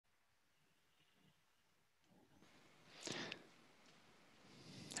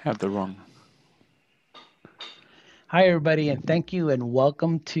Have the wrong. Hi, everybody, and thank you, and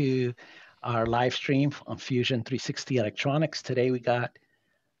welcome to our live stream on Fusion 360 Electronics. Today, we got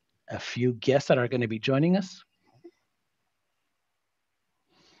a few guests that are going to be joining us.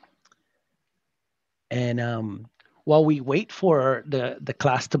 And while we wait for the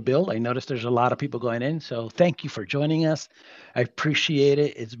class to build, I noticed there's a lot of people going in. So, thank you for joining us. I appreciate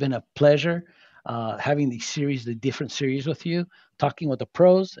it. It's been a pleasure having the different series with you, talking with the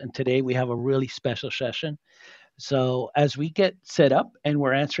pros. And today, we have a really special session. So, as we get set up and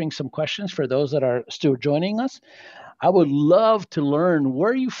we're answering some questions for those that are still joining us, I would love to learn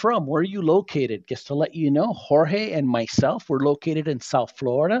where are you from? Where are you located? Just to let you know, Jorge and myself, we're located in South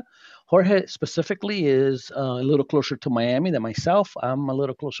Florida. Jorge specifically is a little closer to Miami than myself. I'm a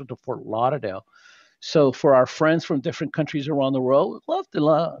little closer to Fort Lauderdale. So, for our friends from different countries around the world, we'd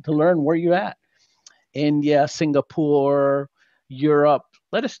love to learn where you're at. India, Singapore, Europe.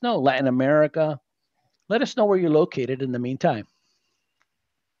 Let us know. Latin America. Let us know where you're located in the meantime.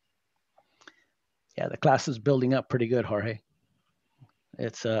 Yeah, the class is building up pretty good, Jorge.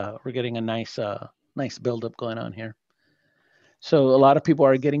 It's we're getting a nice buildup going on here. So a lot of people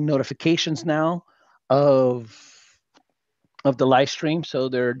are getting notifications now of of the live stream, so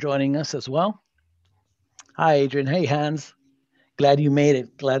they're joining us as well. Hi, Adrian. Hey, Hans. Glad you made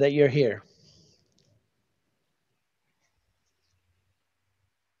it. Glad that you're here.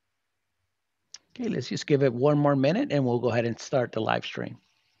 Okay, let's just give it one more minute, and we'll go ahead and start the live stream.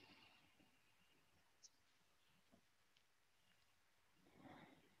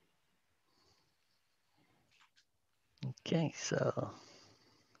 Okay, so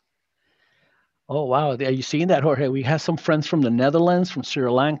oh wow, are you seeing that, Jorge? We have some friends from the Netherlands, from Sri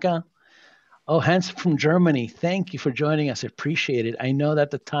Lanka. Oh, Hans from Germany, thank you for joining us. Appreciate it. I know that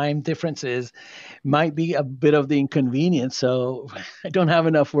the time differences might be a bit of the inconvenience, so I don't have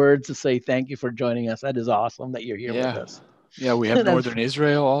enough words to say thank you for joining us. That is awesome that you're here with Yeah. us. Yeah, we have That's Northern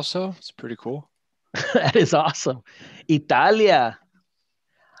Israel also. It's pretty cool. that is awesome. Italia,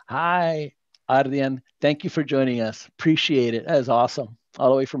 hi, Ardian. Thank you for joining us. Appreciate it. That is awesome. All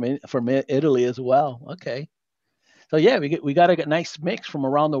the way from Italy as well. Okay, so yeah, we got a nice mix from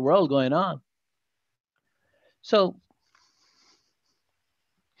around the world going on. So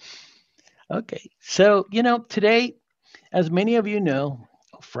okay, so today, as many of you know,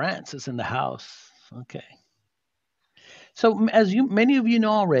 France is in the house. Okay. So as many of you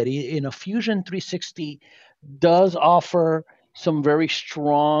know already, Fusion 360 does offer some very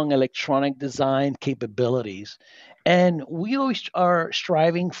strong electronic design capabilities. And we always are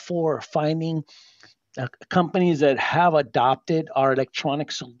striving for finding companies that have adopted our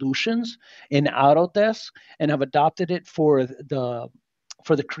electronic solutions in Autodesk and have adopted it for the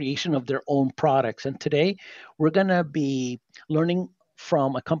creation of their own products. And today we're going to be learning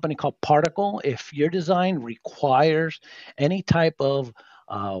from a company called Particle. If your design requires any type of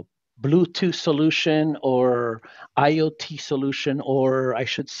uh, Bluetooth solution or IoT solution, or I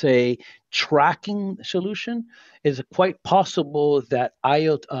should say, tracking solution, is quite possible that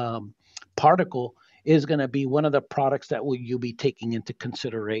Particle is going to be one of the products that you'll be taking into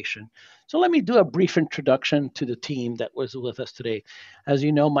consideration. So let me do a brief introduction to the team that was with us today. As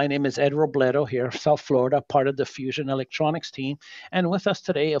you know, my name is Ed Robledo here, South Florida, part of the Fusion Electronics team. And with us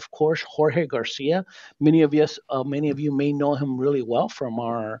today, of course, Jorge Garcia. Many of you may know him really well from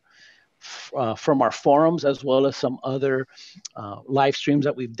our forums, as well as some other live streams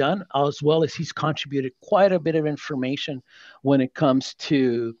that we've done, as well as he's contributed quite a bit of information when it comes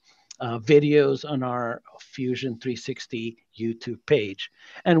to videos on our Fusion 360 YouTube page.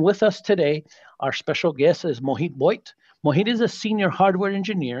 And with us today, our special guest is Mohit Boit. Mohit is a senior hardware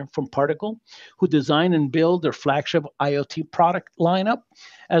engineer from Particle who designed and built their flagship IoT product lineup,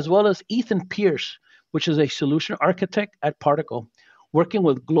 as well as Ethan Pierce, which is a solution architect at Particle, working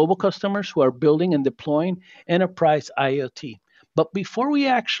with global customers who are building and deploying enterprise IoT. But before we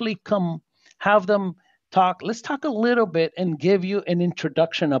actually come have them talk, let's talk a little bit and give you an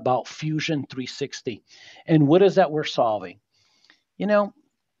introduction about Fusion 360 and what is that we're solving. You know,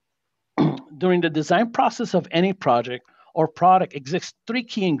 during the design process of any project or product exists three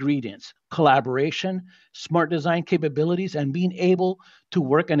key ingredients: collaboration, smart design capabilities, and being able to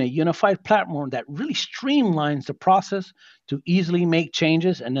work in a unified platform that really streamlines the process to easily make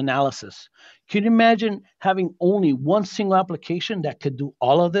changes and analysis. Can you imagine having only one single application that could do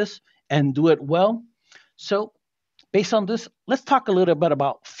all of this and do it well? So, based on this, let's talk a little bit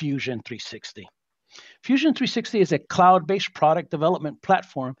about Fusion 360. Fusion 360 is a cloud based product development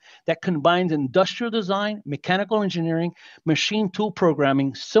platform that combines industrial design, mechanical engineering, machine tool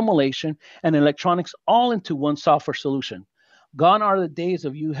programming, simulation, and electronics all into one software solution. Gone are the days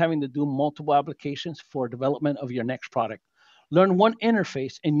of you having to do multiple applications for development of your next product. Learn one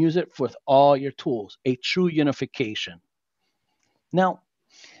interface and use it with all your tools, a true unification. Now,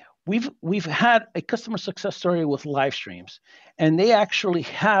 we've had a customer success story with live streams, and they actually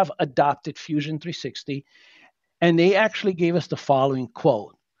have adopted Fusion 360, and they actually gave us the following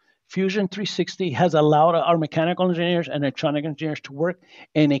quote. Fusion 360 has allowed our mechanical engineers and electronic engineers to work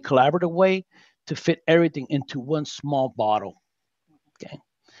in a collaborative way to fit everything into one small bottle. Okay.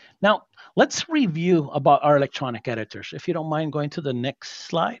 Now, let's review about our electronic editors. If you don't mind going to the next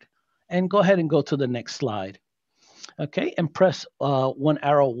slide, and go ahead and go to the next slide. Okay, and press one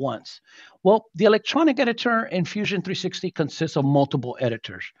arrow once. Well, the electronic editor in Fusion 360 consists of multiple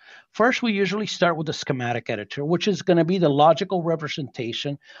editors. First, we usually start with the schematic editor, which is going to be the logical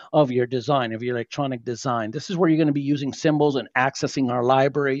representation of your design, of your electronic design. This is where you're going to be using symbols and accessing our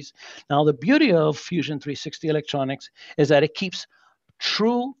libraries. Now, the beauty of Fusion 360 electronics is that it keeps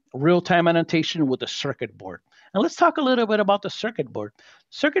true real-time annotation with the circuit board. And let's talk a little bit about the circuit board.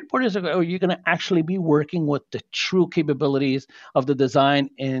 Circuit board is where you're going to actually be working with the true capabilities of the design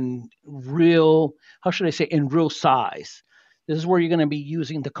in real, how should I say, in real size. This is where you're going to be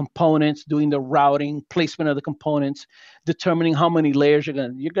using the components, doing the routing, placement of the components, determining how many layers you're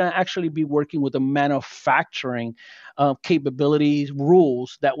going to actually be working with the manufacturing capabilities,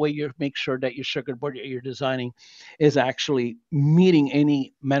 rules. That way you make sure that your circuit board that you're designing is actually meeting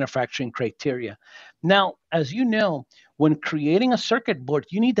any manufacturing criteria. Now, as you know, when creating a circuit board,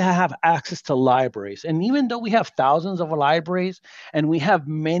 you need to have access to libraries. And even though we have thousands of libraries and we have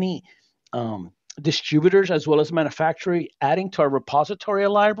many distributors as well as manufacturers adding to our repository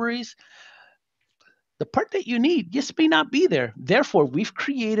of libraries, the part that you need just may not be there. Therefore, we've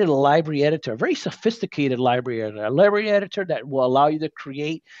created a library editor, a very sophisticated library editor, a library editor that will allow you to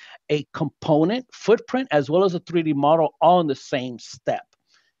create a component footprint as well as a 3D model all in the same step.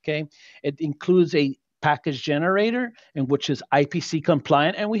 Okay, it includes a package generator, in which is IPC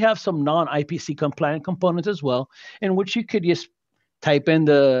compliant, and we have some non-IPC compliant components as well, in which you could just type in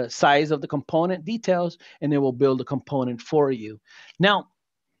the size of the component details, and it will build a component for you. Now,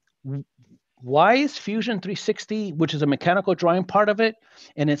 why is Fusion 360, which is a mechanical drawing part of it,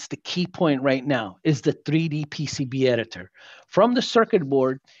 and it's the key point right now, is the 3D PCB editor. From the circuit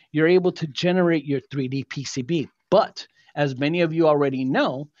board, you're able to generate your 3D PCB, but as many of you already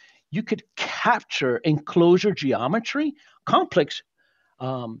know, you could capture enclosure geometry, complex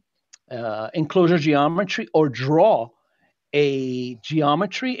enclosure geometry, or draw a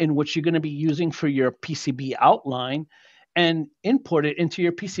geometry in which you're going to be using for your PCB outline and import it into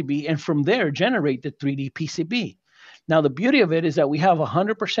your PCB, and from there generate the 3D PCB. Now, the beauty of it is that we have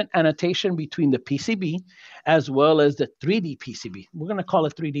 100% annotation between the PCB as well as the 3D PCB. We're going to call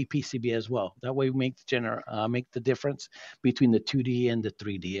it 3D PCB as well. That way we make the difference between the 2D and the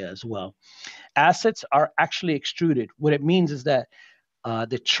 3D as well. Assets are actually extruded. What it means is that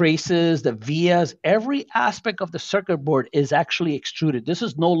the traces, the vias, every aspect of the circuit board is actually extruded. This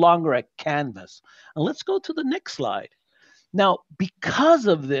is no longer a canvas. And let's go to the next slide. Now, because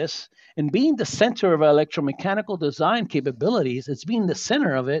of this, and being the center of electromechanical design capabilities, it's being the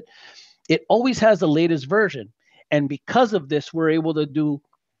center of it, it always has the latest version. And because of this, we're able to do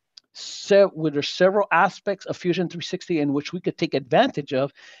there's several aspects of Fusion 360 in which we could take advantage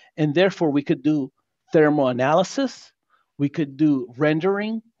of, and therefore we could do thermal analysis, we could do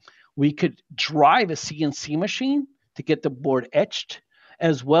rendering, we could drive a CNC machine to get the board etched,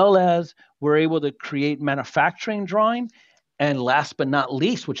 as well as we're able to create manufacturing drawing. And last but not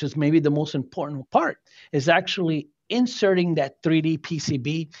least, which is maybe the most important part, is actually inserting that 3D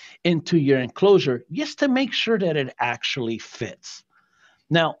PCB into your enclosure just to make sure that it actually fits.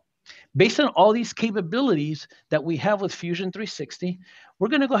 Now, based on all these capabilities that we have with Fusion 360, we're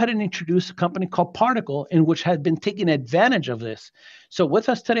going to go ahead and introduce a company called Particle, in which has been taking advantage of this. So with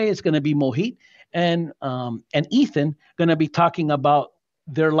us today is going to be Mohit and Ethan, going to be talking about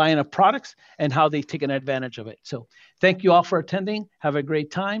their line of products and how they've taken advantage of it. So thank you all for attending. Have a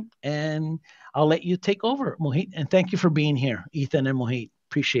great time. And I'll let you take over, Mohit. And thank you for being here, Ethan and Mohit.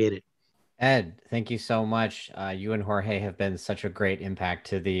 Appreciate it. Ed, thank you so much. You and Jorge have been such a great impact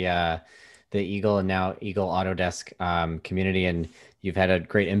to the Eagle and now Eagle Autodesk community, and you've had a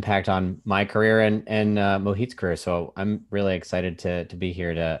great impact on my career and Mohit's career. So I'm really excited to be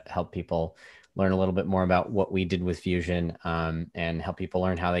here to help people learn a little bit more about what we did with Fusion and help people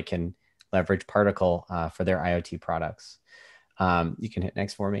learn how they can leverage Particle for their IoT products. You can hit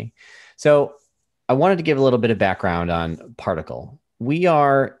next for me. So I wanted to give a little bit of background on Particle. We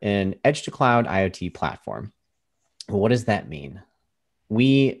are an edge to cloud IoT platform. What does that mean?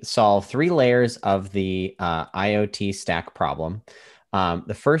 we solve 3 layers of the IoT stack problem.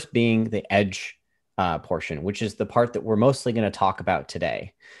 The first being the edge portion, which is the part that we're mostly going to talk about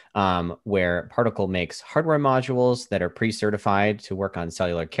today, where Particle makes hardware modules that are pre-certified to work on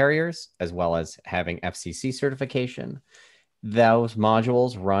cellular carriers, as well as having FCC certification. Those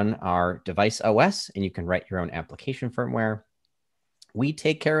modules run our device OS, and you can write your own application firmware. We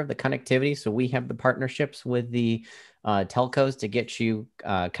take care of the connectivity, so we have the partnerships with the telcos to get you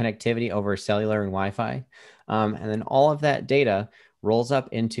connectivity over cellular and Wi-Fi. And then all of that data rolls up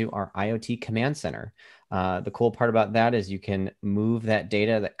into our IoT command center. The cool part about that is you can move that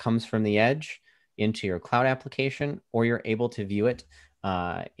data that comes from the edge into your cloud application, or you're able to view it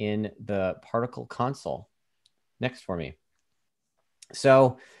in the Particle console. Next for me.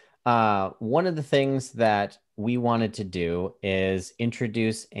 So one of the things that we wanted to do is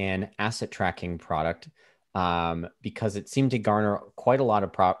introduce an asset tracking product because it seemed to garner quite a lot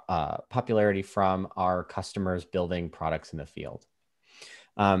of popularity from our customers building products in the field.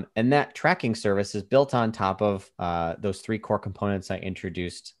 And that tracking service is built on top of those 3 core components I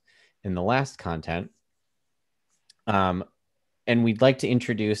introduced in the last content. And we'd like to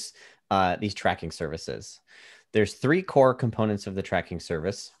introduce these tracking services. There's 3 core components of the tracking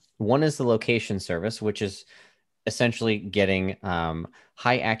service. One is the location service, which is essentially getting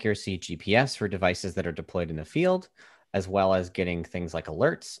high accuracy GPS for devices that are deployed in the field, as well as getting things like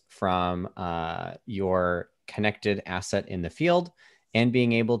alerts from your connected asset in the field and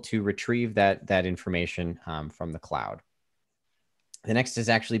being able to retrieve that information from the cloud. The next is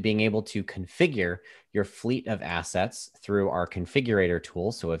actually being able to configure your fleet of assets through our configurator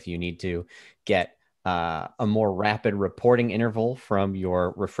tool. So if you need to get a more rapid reporting interval from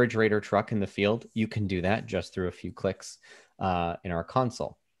your refrigerator truck in the field, you can do that just through a few clicks in our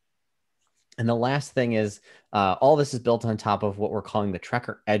console. And the last thing is all this is built on top of what we're calling the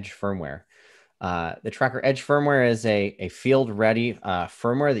Tracker Edge firmware. The Tracker Edge firmware is a field-ready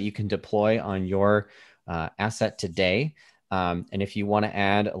firmware that you can deploy on your asset today. And if you want to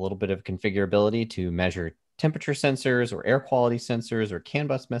add a little bit of configurability to measure temperature sensors or air quality sensors or CAN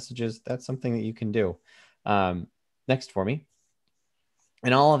bus messages, that's something that you can do. Next for me.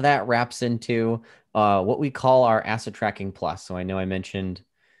 And all of that wraps into what we call our Asset Tracking Plus. So I know I mentioned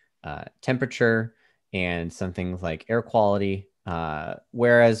temperature and some things like air quality,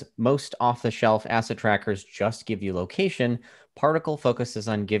 whereas most off-the-shelf asset trackers just give you location. Particle focuses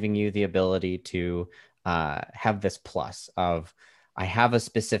on giving you the ability to have this plus of, I have a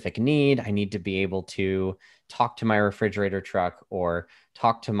specific need. I need to be able to talk to my refrigerator truck or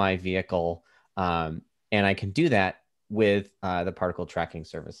talk to my vehicle. And I can do that with the Particle tracking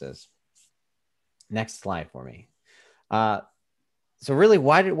services. Next slide for me. So really,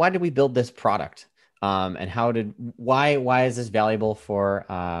 why did we build this product? And why is this valuable for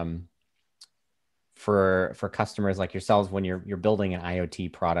customers like yourselves when you're building an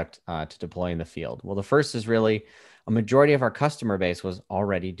IoT product to deploy in the field? Well, the first is really a majority of our customer base was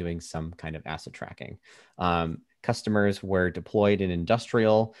already doing some kind of asset tracking. Customers were deployed in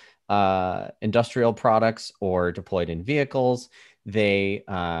industrial products or deployed in vehicles. They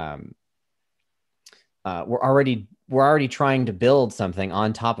were already trying to build something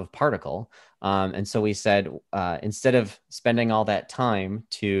on top of Particle. And so we said, instead of spending all that time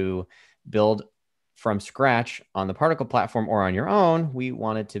to build from scratch on the Particle platform or on your own, we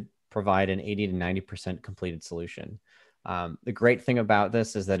wanted to provide an 80 to 90% completed solution. The great thing about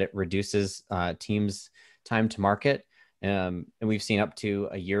this is that it reduces teams' time to market. And we've seen up to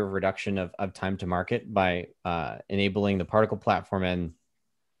a year of reduction of time to market by enabling the Particle platform and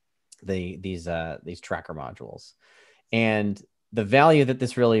these tracker modules. And the value that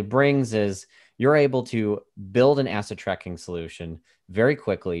this really brings is you're able to build an asset tracking solution very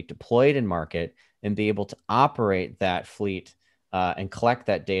quickly, deploy it in market, and be able to operate that fleet and collect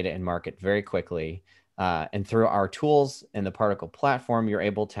that data in market very quickly. And through our tools and the Particle platform, you're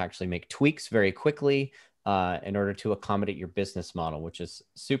able to actually make tweaks very quickly in order to accommodate your business model, which is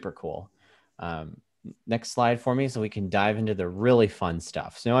super cool. Next slide for me so we can dive into the really fun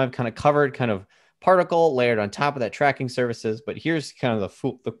stuff. So now I've kind of covered kind of Particle layered on top of that tracking services, but here's kind of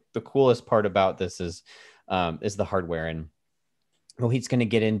the coolest part about this is the hardware. And Mohit's going to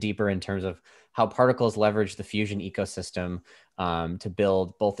get in deeper in terms of how Particles leverage the Fusion ecosystem to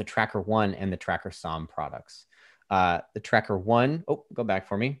build both the Tracker One and the Tracker SOM products. The Tracker One, go back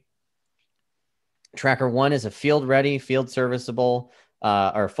for me. Tracker One is a field-ready, field-serviceable,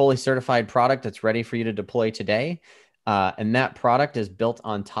 or fully certified product that's ready for you to deploy today. And that product is built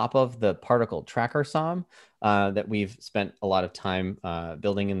on top of the particle tracker SOM that we've spent a lot of time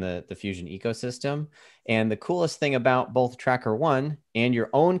building in the Fusion ecosystem. And the coolest thing about both Tracker One and your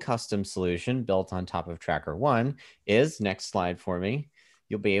own custom solution built on top of Tracker One is, next slide for me,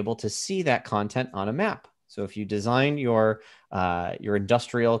 you'll be able to see that content on a map. So if you design your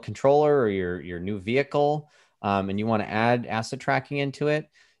industrial controller or your new vehicle and you want to add asset tracking into it,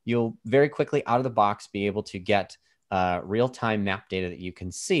 you'll very quickly out of the box be able to get real-time map data that you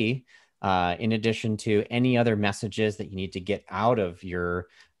can see, in addition to any other messages that you need to get out of your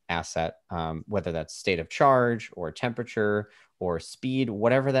asset, whether that's state of charge or temperature or speed,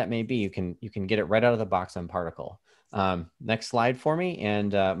 whatever that may be, you can get it right out of the box on Particle. Next slide for me,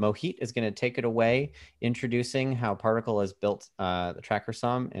 and Mohit is going to take it away, introducing how Particle has built the Tracker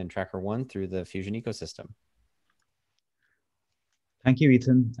SOM and Tracker One through the Fusion ecosystem. Thank you,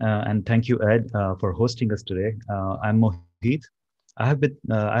 Ethan, and thank you, Ed, for hosting us today. I'm Mohit. I have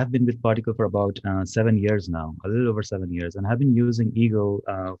been with Particle for about 7 years now, a little over 7 years, and have been using Eagle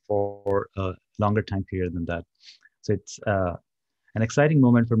for a longer time period than that. So it's an exciting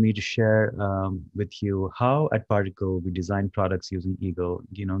moment for me to share with you how at Particle we design products using Eagle.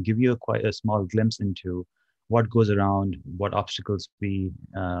 Give you quite a small glimpse into what goes around, what obstacles we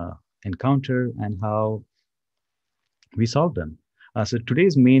encounter, and how we solve them. So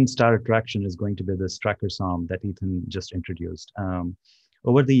today's main star attraction is going to be this tracker SOM that Ethan just introduced.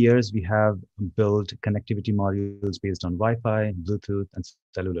 Over the years, we have built connectivity modules based on Wi-Fi, Bluetooth, and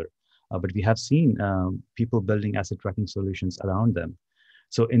cellular. But we have seen people building asset tracking solutions around them.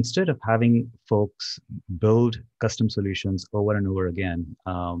 So instead of having folks build custom solutions over and over again,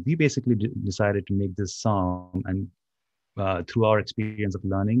 we basically decided to make this SOM, and through our experience of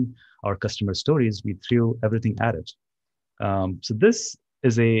learning our customer stories, we threw everything at it. So this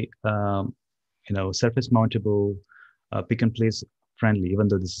is a surface mountable, pick and place friendly, even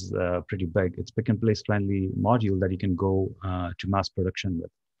though this is pretty big, it's pick and place friendly module that you can go to mass production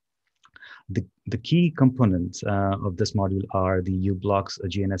with. The key components of this module are the U-Blocks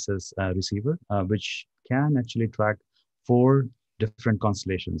GNSS receiver, which can actually track 4 different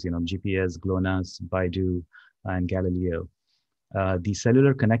constellations, GPS, GLONASS, Baidu, and Galileo. The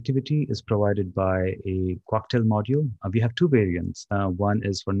cellular connectivity is provided by a cocktail module. We have 2 variants. One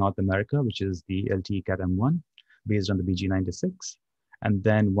is for North America, which is the LTE Cat M1, based on the BG96, and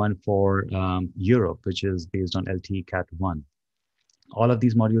then one for Europe, which is based on LTE Cat 1. All of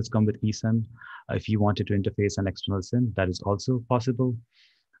these modules come with eSIM. If you wanted to interface an external SIM, that is also possible.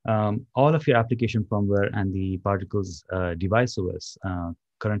 All of your application firmware and the Particle's device OS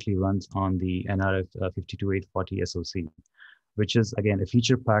currently runs on the NRF 52840 SoC, which is, again, a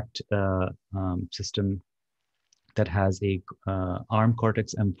feature-packed system that has a ARM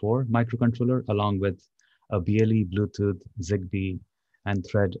Cortex M4 microcontroller, along with a BLE, Bluetooth, Zigbee, and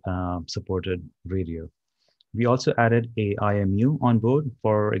Thread-supported radio. We also added a IMU on board.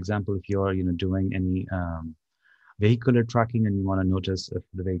 For example, if you're doing any vehicular tracking and you want to notice if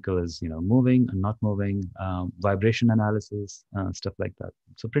the vehicle is moving and not moving, vibration analysis, stuff like that.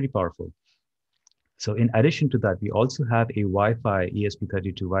 So pretty powerful. So in addition to that, we also have a Wi-Fi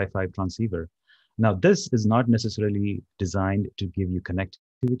ESP32 Wi-Fi transceiver. Now, this is not necessarily designed to give you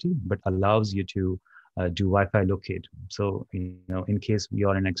connectivity, but allows you to do Wi-Fi locate. So, in case you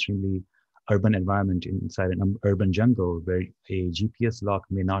are in an extremely urban environment inside an urban jungle where a GPS lock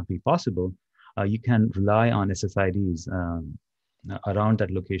may not be possible, you can rely on SSIDs around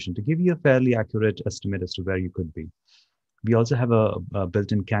that location to give you a fairly accurate estimate as to where you could be. We also have a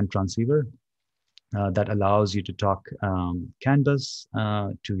built-in CAN transceiver that allows you to talk CAN bus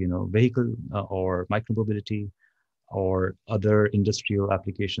to vehicle or micromobility or other industrial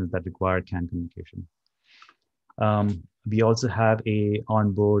applications that require CAN communication. We also have a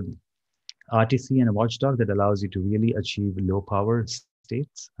onboard RTC and a watchdog that allows you to really achieve low power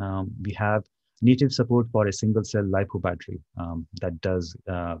states. We have native support for a single cell LiPo battery that does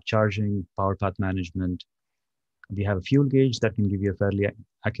charging, power path management. We have a fuel gauge that can give you a fairly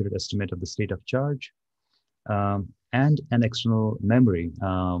accurate estimate of the state of charge, and an external memory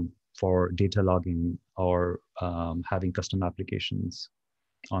for data logging or having custom applications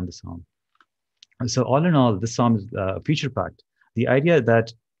on the SOM. So all in all, this SOM is feature packed. The idea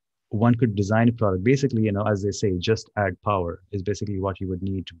that one could design a product, basically, as they say, just add power is basically what you would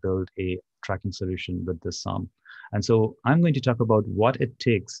need to build a tracking solution with this SOM. And so I'm going to talk about what it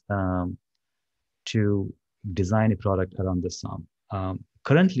takes to design a product around this SOM.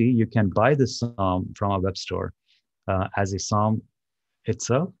 Currently, you can buy this SOM from our web store as a SOM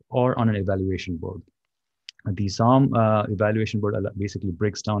itself or on an evaluation board. The SOM evaluation board basically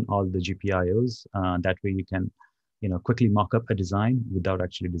breaks down all the GPIOs. That way you can quickly mock up a design without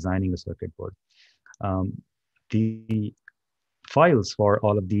actually designing a circuit board. Um, the files for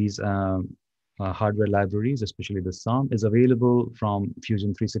all of these hardware libraries, especially the SOM, is available from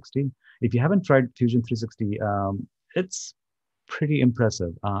Fusion 360. If you haven't tried Fusion 360, it's pretty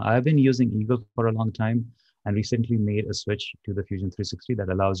impressive. I've been using Eagle for a long time and recently made a switch to the Fusion 360 that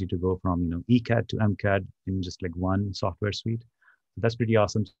allows you to go from ECAD to MCAD in just like one software suite. That's pretty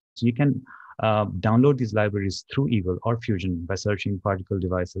awesome. So you can download these libraries through Eagle or Fusion by searching particle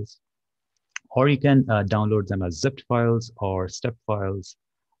devices, or you can download them as zipped files or step files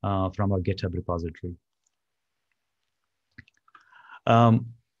from our GitHub repository.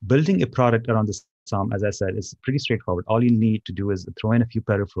 Building a product around the SOM, as I said, is pretty straightforward. All you need to do is throw in a few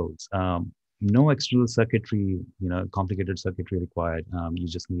peripherals. No external circuitry, complicated circuitry required. You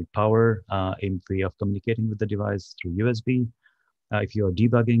just need power, a way of communicating with the device through USB. If you're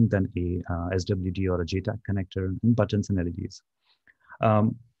debugging, then a SWD or a JTAG connector, and buttons and LEDs.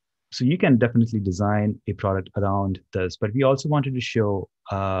 So you can definitely design a product around this, but we also wanted to show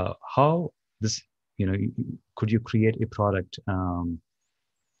how this, could you create a product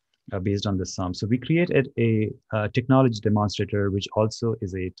based on this SOM. So we created a technology demonstrator, which also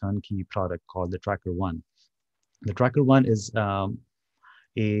is a turnkey product called the Tracker One. The Tracker One is a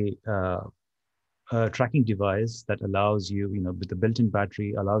tracking device that allows you, with the built-in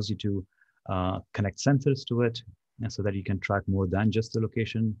battery, allows you to connect sensors to it so that you can track more than just the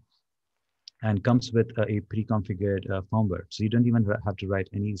location, and comes with a pre-configured firmware. So you don't even have to write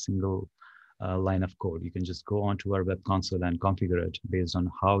any single line of code. You can just go onto our web console and configure it based on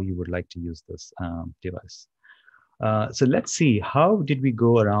how you would like to use this device. So let's see, how did we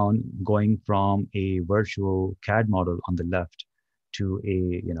go around going from a virtual CAD model on the left to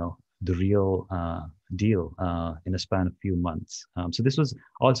the real deal in a span of few months. So this was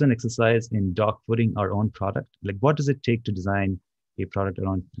also an exercise in dogfooding our own product. Like, what does it take to design a product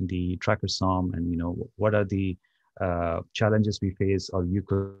around the Tracker SOM, and what are the challenges we face or you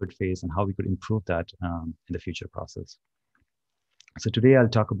could face, and how we could improve that in the future process. So today I'll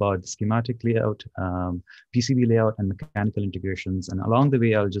talk about schematic layout, PCB layout, and mechanical integrations. And along the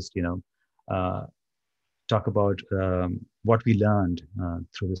way, I'll just talk about what we learned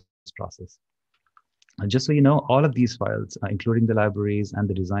through this process. And just so you know, all of these files, including the libraries and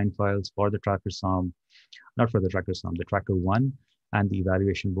the design files for the Tracker SOM, not for the Tracker SOM, the Tracker One and the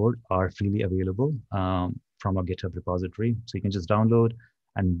evaluation board, are freely available from our GitHub repository. So you can just download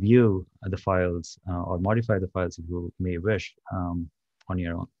and view the files or modify the files if you may wish on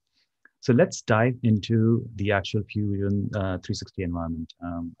your own. So let's dive into the actual Fusion 360 environment.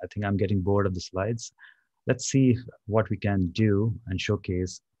 I think I'm getting bored of the slides. Let's see what we can do and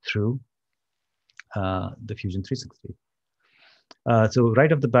showcase through the Fusion 360. So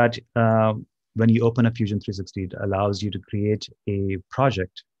right off the bat, when you open a Fusion 360, it allows you to create a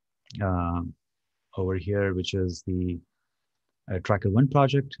project over here, which is the Tracker One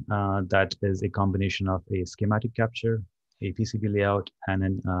project. That is a combination of a schematic capture, a PCB layout,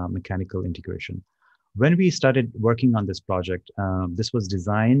 and a mechanical integration. When we started working on this project, this was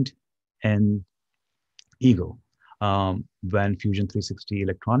designed in Eagle. When Fusion 360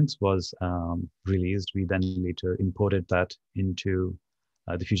 Electronics was released, we then later imported that into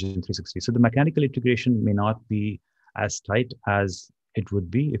the Fusion 360. So the mechanical integration may not be as tight as it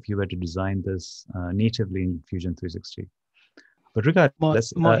would be if you were to design this natively in Fusion 360. But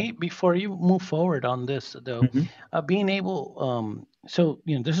regardless, Mohit, before you move forward on this, though, being able, so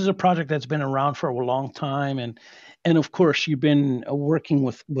this is a project that's been around for a long time, and of course you've been working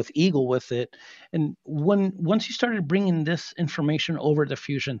with Eagle with it. And once you started bringing this information over to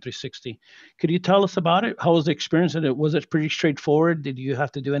Fusion 360, could you tell us about it? How was the experience? And was it pretty straightforward? Did you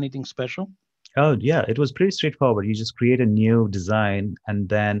have to do anything special? Oh, yeah, it was pretty straightforward. You just create a new design, and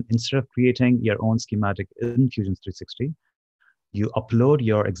then instead of creating your own schematic in Fusion 360, you upload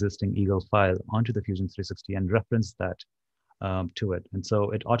your existing Eagle file onto the Fusion 360 and reference that to it. And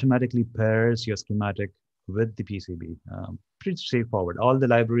so it automatically pairs your schematic with the PCB. Pretty straightforward. All the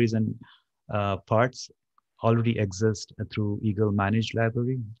libraries and parts already exist through Eagle Managed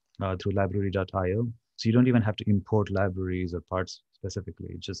Library, through library.io. So you don't even have to import libraries or parts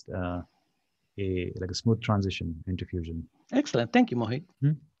specifically, just like a smooth transition into Fusion. Excellent. Thank you, Mohit.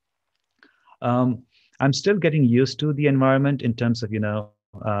 I'm still getting used to the environment in terms of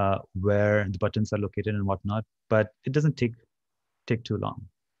where the buttons are located and whatnot, but it doesn't take too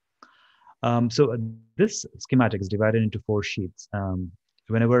long. So this schematic is divided into 4 sheets.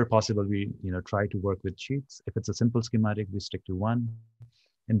 Whenever possible, we try to work with sheets. If it's a simple schematic, we stick to 1.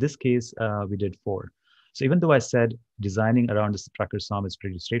 In this case, we did 4. So even though I said designing around this tracker SOM is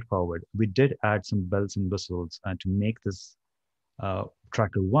pretty straightforward, we did add some bells and whistles to make this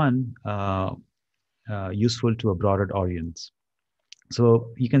tracker one useful to a broader audience.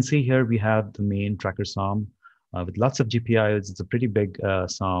 So you can see here we have the main tracker SOM with lots of GPIOs. It's a pretty big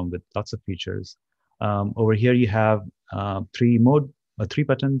SOM with lots of features. Over here you have three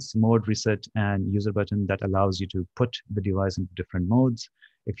buttons: mode, reset, and user button that allows you to put the device into different modes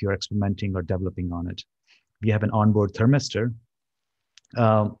if you're experimenting or developing on it. We have an onboard thermistor.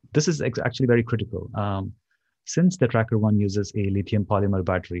 This is actually very critical. Since the Tracker One uses a lithium polymer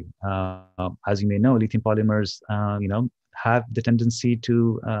battery, as you may know, lithium polymers, have the tendency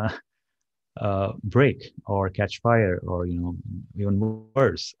to break or catch fire, or even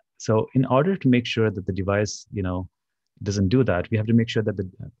worse. So, in order to make sure that the device, doesn't do that, we have to make sure that the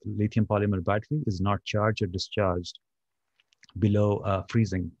lithium polymer battery is not charged or discharged below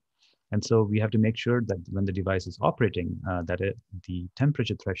freezing. And so we have to make sure that when the device is operating, the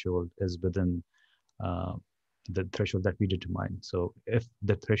temperature threshold is within the threshold that we determine. So if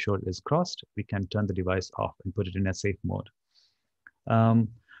the threshold is crossed, we can turn the device off and put it in a safe mode.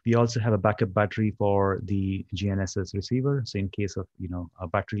 We also have a backup battery for the GNSS receiver. So in case of a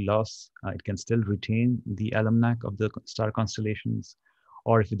battery loss, it can still retain the almanac of the star constellations,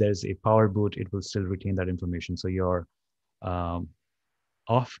 or if there's a power boot, it will still retain that information. So your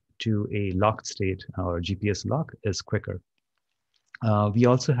off to a locked state or GPS lock is quicker. We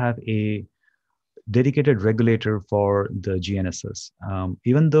also have a dedicated regulator for the GNSS.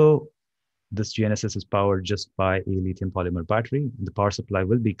 Even though this GNSS is powered just by a lithium polymer battery, the power supply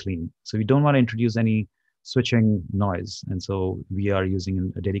will be clean. So we don't want to introduce any switching noise. And so we are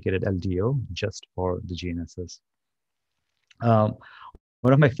using a dedicated LDO just for the GNSS.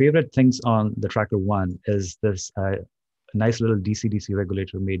 One of my favorite things on the Tracker One is this nice little DC-DC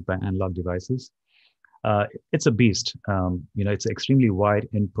regulator made by Analog Devices. It's a beast. It's an extremely wide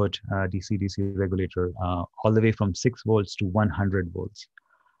input DC-DC regulator, all the way from 6 volts to 100 volts.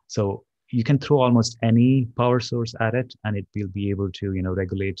 So you can throw almost any power source at it, and it will be able to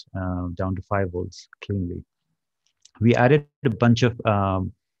regulate down to 5 volts cleanly. We added a bunch of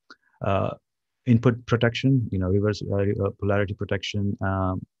input protection, reverse polarity protection,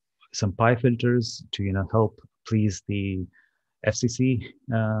 some PI filters to help please the FCC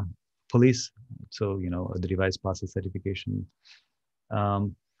police, so the device passes certification.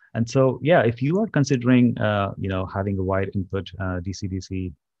 And so if you are considering having a wide input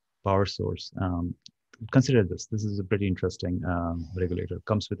DC-DC power source, consider this. This is a pretty interesting regulator.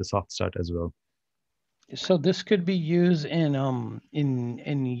 Comes with a soft start as well. So this could be used in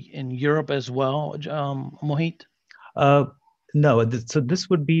Europe as well, Mohit? No, so this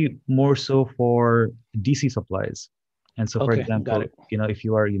would be more so for DC supplies. And so, for example, if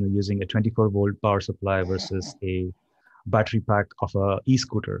you are using a 24-volt power supply versus a battery pack of a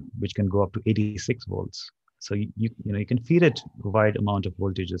e-scooter, which can go up to 86 volts. So you can feed it a wide amount of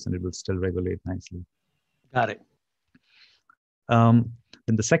voltages, and it will still regulate nicely. Got it. Then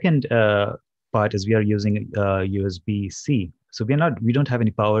the second part is we are using USB-C. So we don't have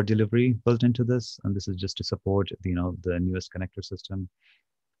any power delivery built into this, and this is just to support the newest connector system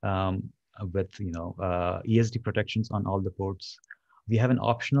with ESD protections on all the ports. We have an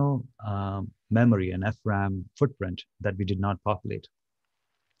optional memory, an FRAM footprint that we did not populate.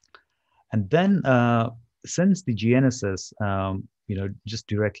 And then since the GNSS just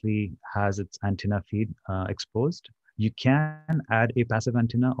directly has its antenna feed exposed, you can add a passive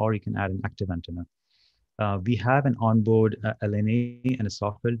antenna or you can add an active antenna. We have an onboard LNA and a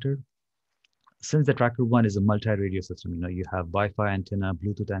soft filter. Since the Tracker One is a multi-radio system, you have Wi-Fi antenna,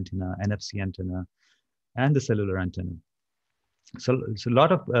 Bluetooth antenna, NFC antenna, and the cellular antenna. So it's a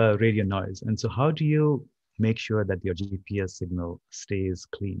lot of radio noise. And so how do you make sure that your GPS signal stays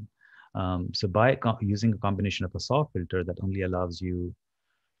clean? So by using a combination of a soft filter that only allows you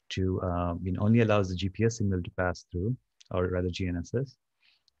to, only allows the GPS signal to pass through, or rather GNSS,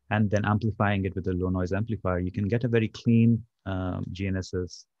 and then amplifying it with a low noise amplifier, you can get a very clean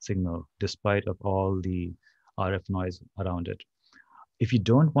GNSS signal despite of all the RF noise around it. If you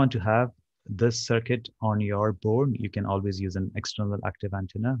don't want to have this circuit on your board, you can always use an external active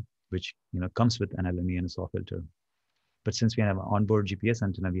antenna, which comes with an LNE and a SAW filter. But since we have an onboard GPS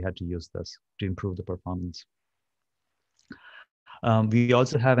antenna, we had to use this to improve the performance. We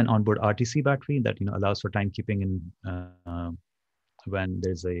also have an onboard RTC battery that allows for timekeeping in when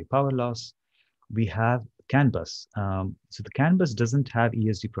there's a power loss. We have CAN bus. So the CAN bus doesn't have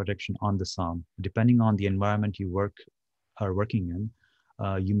ESD protection on the SOM. Depending on the environment you are working in,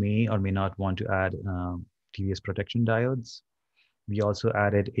 you may or may not want to add TVS protection diodes. We also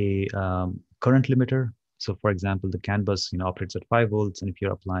added a current limiter So for example, the CAN bus, operates at 5 volts, and if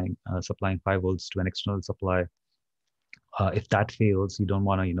you're supplying 5 volts to an external supply, if that fails, you don't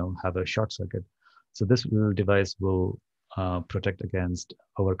want to, have a short circuit. So this little device will protect against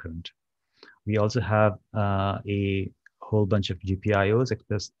overcurrent. We also have a whole bunch of GPIOs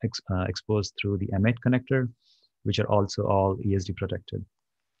exposed through the M8 connector, which are also all ESD protected.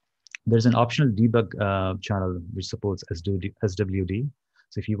 There's an optional debug channel which supports SWD.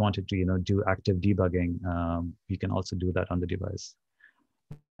 So if you wanted to, do active debugging, you can also do that on the device.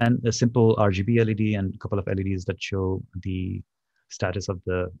 And a simple RGB LED and a couple of LEDs that show the status of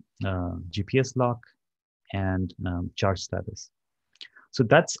the GPS lock and charge status. So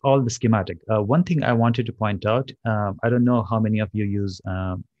that's all the schematic. One thing I wanted to point out, I don't know how many of you use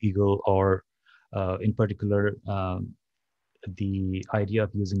Eagle or in particular, the idea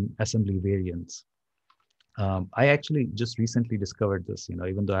of using assembly variants. I actually just recently discovered this,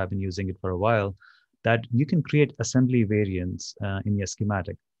 even though I've been using it for a while, that you can create assembly variants in your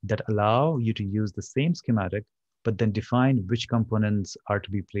schematic that allow you to use the same schematic, but then define which components are to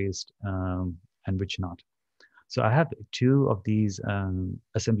be placed and which not. So I have 2 of these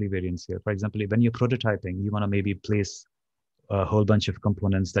assembly variants here. For example, when you're prototyping, you want to maybe place a whole bunch of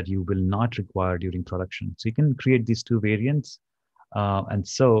components that you will not require during production. So you can create these 2 variants. And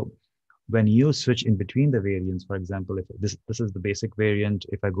so when you switch in between the variants, for example, if this is the basic variant,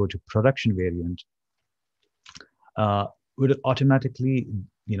 if I go to production variant, would automatically,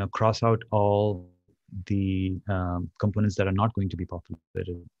 cross out all the components that are not going to be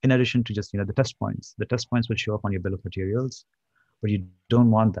populated. In addition to just, the test points. The test points will show up on your bill of materials, but you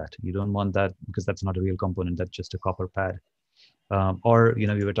don't want that. You don't want that because that's not a real component. That's just a copper pad. Or,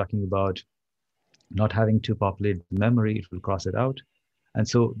 we were talking about not having to populate memory. It will cross it out. And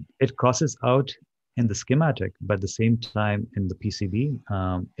so it crosses out in the schematic, but at the same time in the PCB,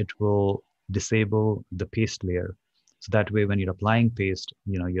 it will disable the paste layer. So that way, when you're applying paste,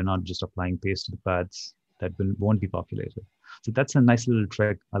 you're not just applying paste to the pads that won't be populated. So that's a nice little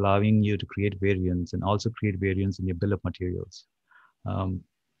trick, allowing you to create variants and also create variants in your bill of materials. All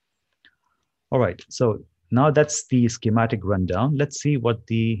right, so now that's the schematic rundown. Let's see what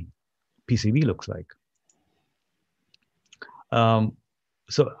the PCB looks like.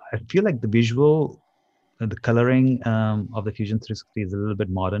 So I feel like the visual, the coloring of the Fusion 360 is a little bit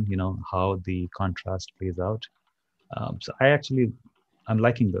modern, how the contrast plays out. So I'm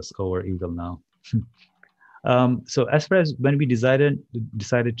liking this over Eagle now. So as far as when we decided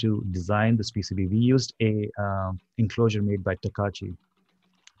to design this PCB, we used a enclosure made by Takachi.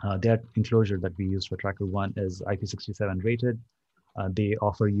 That enclosure that we used for Tracker 1 is IP67 rated. They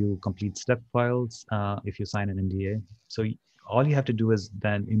offer you complete step files if you sign an NDA. So all you have to do is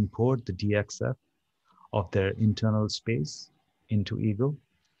then import the DXF of their internal space into Eagle,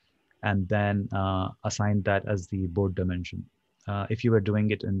 and then assign that as the board dimension. If you were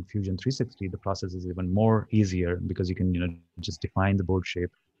doing it in Fusion 360, the process is even more easier because you can, just define the board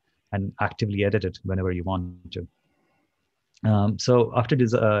shape and actively edit it whenever you want to. So after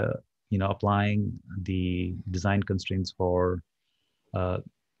this, applying the design constraints for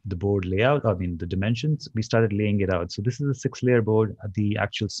the board layout, the dimensions, we started laying it out. So this is a 6-layer board. The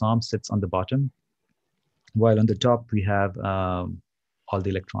actual SOM sits on the bottom, while on the top we have all the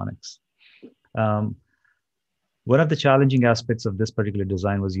electronics. One of the challenging aspects of this particular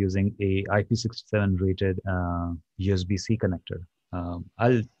design was using a IP67 rated USB-C connector.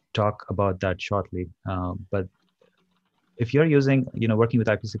 I'll talk about that shortly, but if you're working with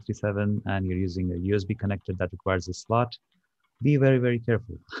IP67 and you're using a USB connector that requires a slot, be very, very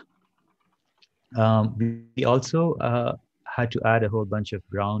careful. We also had to add a whole bunch of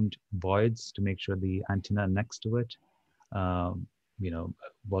ground voids to make sure the antenna next to it,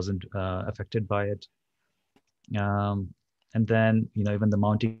 wasn't affected by it. And then, even the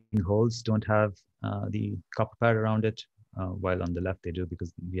mounting holes don't have the copper pad around it, while on the left they do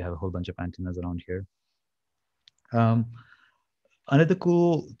because we have a whole bunch of antennas around here. Another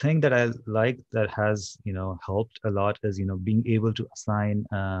cool thing that I like that has, helped a lot is, being able to assign,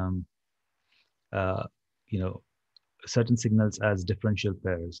 certain signals as differential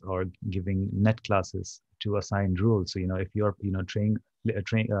pairs or giving net classes to assign rules. So, if you're,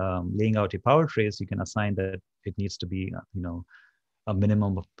 laying out a power trace, you can assign that it needs to be, a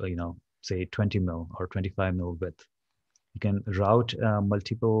minimum of, say 20 mil or 25 mil width. You can route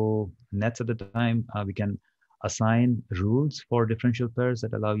multiple nets at a time. We can assign rules for differential pairs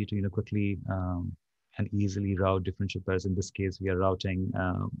that allow you to quickly and easily route differential pairs. In this case, we are routing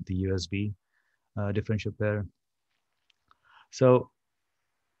the USB differential pair. So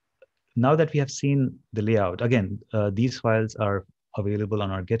now that we have seen the layout, again, these files are available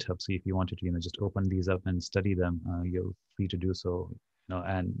on our GitHub. So if you wanted to, just open these up and study them, you're free to do so.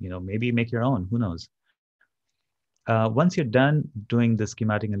 And maybe make your own. Who knows? Once you're done doing the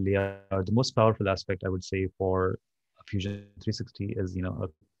schematic and layout, the most powerful aspect I would say for Fusion 360 is a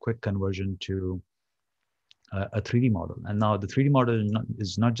quick conversion to a 3D model. And now the 3D model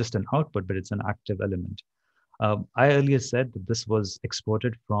is not just an output, but it's an active element. I earlier said that this was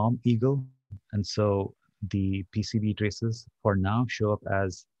exported from Eagle, and so the PCB traces for now show up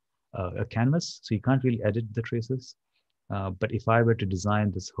as a canvas, so you can't really edit the traces. But if I were to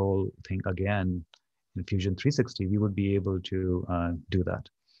design this whole thing again in Fusion 360, we would be able to do that.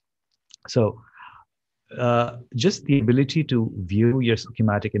 So just the ability to view your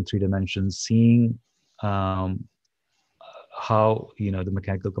schematic in 3 dimensions, seeing how the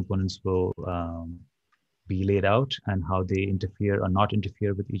mechanical components will be laid out and how they interfere or not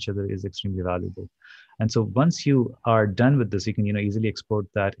interfere with each other is extremely valuable. And so once you are done with this, you can easily export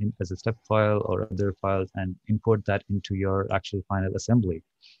that in as a step file or other files and import that into your actual final assembly,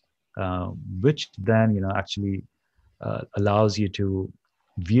 which then actually allows you to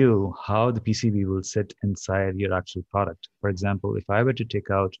view how the PCB will sit inside your actual product. For example, if I were to take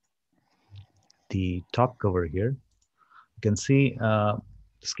out the top cover here, you can see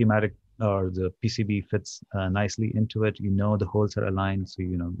schematic or the PCB fits nicely into it. The holes are aligned, so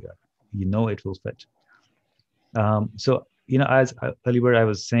it will fit. So as earlier I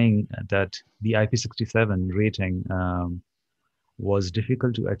was saying that the IP67 rating was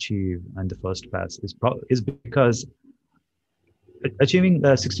difficult to achieve in the first pass is because achieving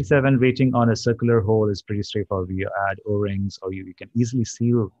a 67 rating on a circular hole is pretty straightforward. You add O-rings or you can easily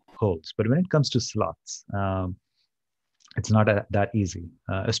seal holes. But when it comes to slots, it's not that easy,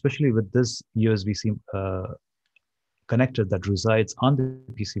 especially with this USB-C connector that resides on the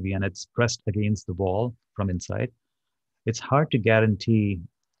PCB and it's pressed against the wall from inside. It's hard to guarantee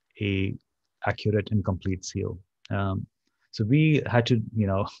a accurate and complete seal. So we had to,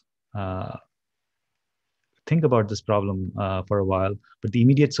 think about this problem for a while, but the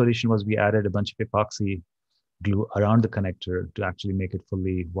immediate solution was we added a bunch of epoxy glue around the connector to actually make it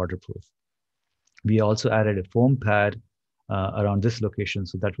fully waterproof. We also added a foam pad around this location,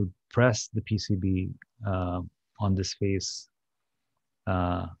 so that would press the PCB on this face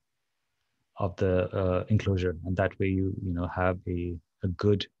of the enclosure, and that way you have a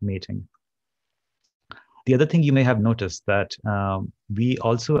good mating. The other thing you may have noticed that we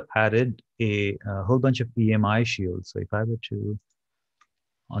also added a whole bunch of EMI shields. So if I were to,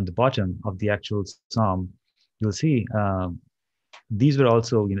 on the bottom of the actual SOM, you'll see these were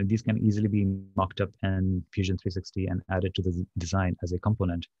also, these can easily be mocked up in Fusion 360 and added to the design as a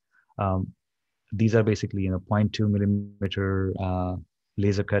component. These are basically, 0.2 millimeter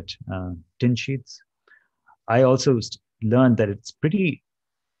laser cut tin sheets. I also learned that it's pretty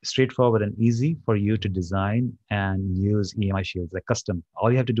straightforward and easy for you to design and use EMI shields, like custom.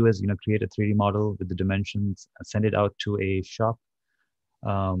 All you have to do is, create a 3D model with the dimensions, send it out to a shop.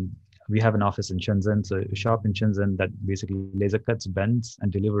 We have an office in Shenzhen, so a shop in Shenzhen that basically laser cuts, bends,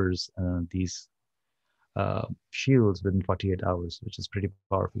 and delivers these shields within 48 hours, which is pretty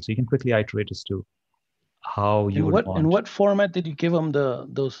powerful. So you can quickly iterate as to how you would want. In what format did you give them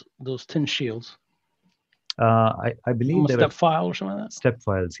those tin shields? I believe they step file or something like that? Step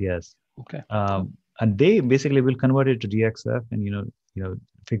files, yes. Okay. And they basically will convert it to DXF and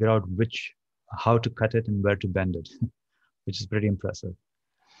figure out how to cut it and where to bend it, which is pretty impressive.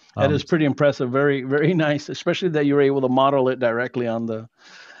 That is pretty impressive. Very, very nice, especially that you were able to model it directly on the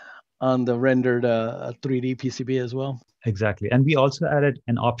rendered 3D PCB as well. Exactly. And we also added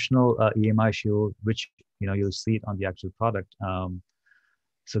an optional EMI shield, which you'll see it on the actual product.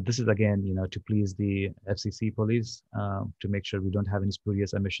 So this is again, to please the FCC police, to make sure we don't have any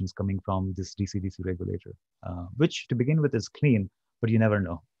spurious emissions coming from this DC-DC regulator, which to begin with is clean, but you never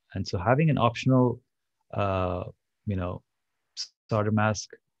know. And so having an optional, solder mask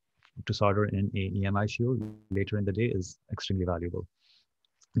to solder in a EMI shield later in the day is extremely valuable.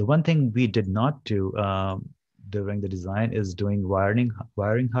 The one thing we did not do during the design is doing wiring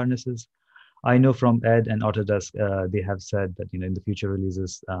harnesses. I know from Ed and Autodesk, they have said that in the future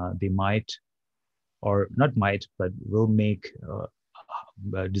releases, they might, or not might, but will make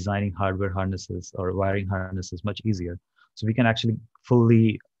designing hardware harnesses or wiring harnesses much easier. So we can actually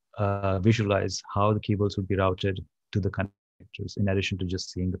fully visualize how the cables would be routed to the connectors in addition to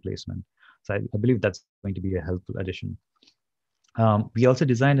just seeing the placement. So I believe that's going to be a helpful addition. We also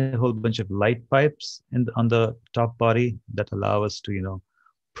designed a whole bunch of light pipes on the top body that allow us to,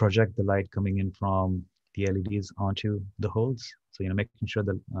 project the light coming in from the LEDs onto the holes. So, making sure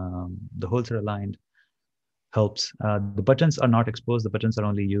that the holes are aligned. helps. The buttons are not exposed. The buttons are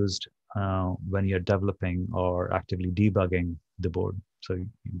only used when you're developing or actively debugging the board. So you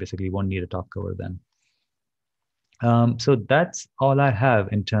basically won't need a top cover then. So that's all I have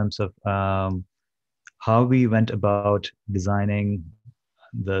in terms of how we went about designing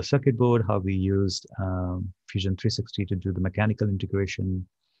the circuit board, how we used Fusion 360 to do the mechanical integration,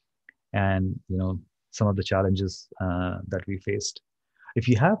 and some of the challenges that we faced. If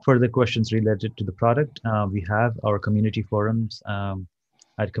you have further questions related to the product, we have our community forums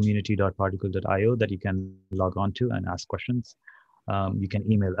at community.particle.io that you can log on to and ask questions. You can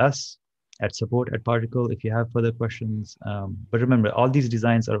email us at support@particle if you have further questions. But remember, all these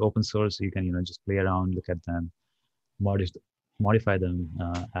designs are open source, so you can just play around, look at them, modify them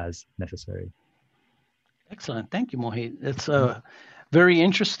as necessary. Excellent. Thank you, Mohit. It's very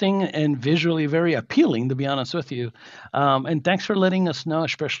interesting and visually very appealing, to be honest with you. And thanks for letting us know,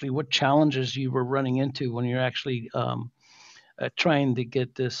 especially what challenges you were running into when you're actually trying to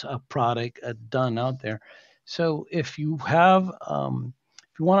get this product done out there. So if you have,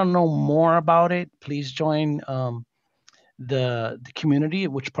 if you want to know more about it, please join the community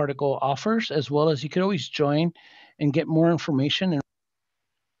which Particle offers, as well as you could always join and get more information, and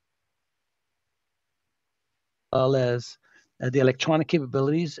well as the electronic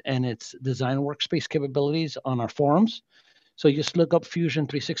capabilities and its design workspace capabilities on our forums. So just look up Fusion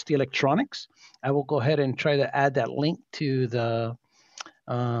 360 Electronics. I will go ahead and try to add that link to the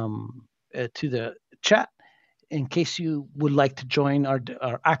chat in case you would like to join our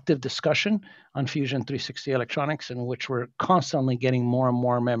active discussion on Fusion 360 Electronics, in which we're constantly getting more and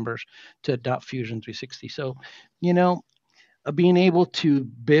more members to adopt Fusion 360. So, being able to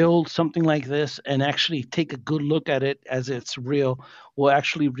build something like this and actually take a good look at it as it's real will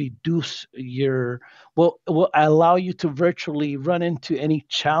actually reduce will allow you to virtually run into any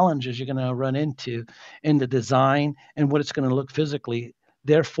challenges you're going to run into in the design and what it's going to look physically,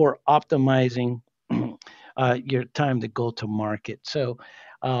 therefore optimizing your time to go to market. So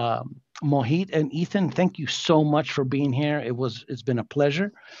Mohit and Ethan, thank you so much for being here. It's been a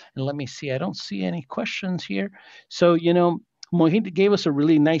pleasure. And let me see, I don't see any questions here. So, Mohit gave us a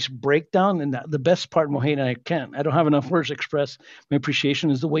really nice breakdown, and the best part, Mohit, and I don't have enough words to express my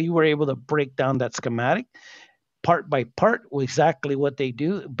appreciation, is the way you were able to break down that schematic part by part, exactly what they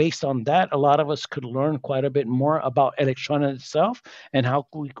do. Based on that, a lot of us could learn quite a bit more about electronics itself and how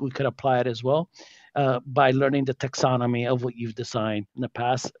we could apply it as well by learning the taxonomy of what you've designed in the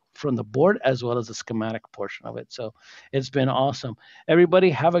past from the board as well as the schematic portion of it. So it's been awesome. Everybody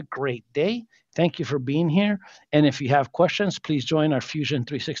have a great day. Thank you for being here. And if you have questions, please join our Fusion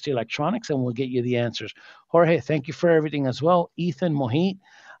 360 Electronics and we'll get you the answers. Jorge, thank you for everything as well. Ethan, Mohit,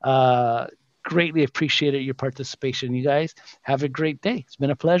 greatly appreciated your participation. You guys have a great day. It's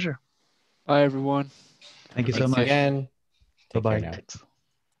been a pleasure. Bye, everyone. Thank you so Thanks much. again. Take care Bye-bye. now. Thanks.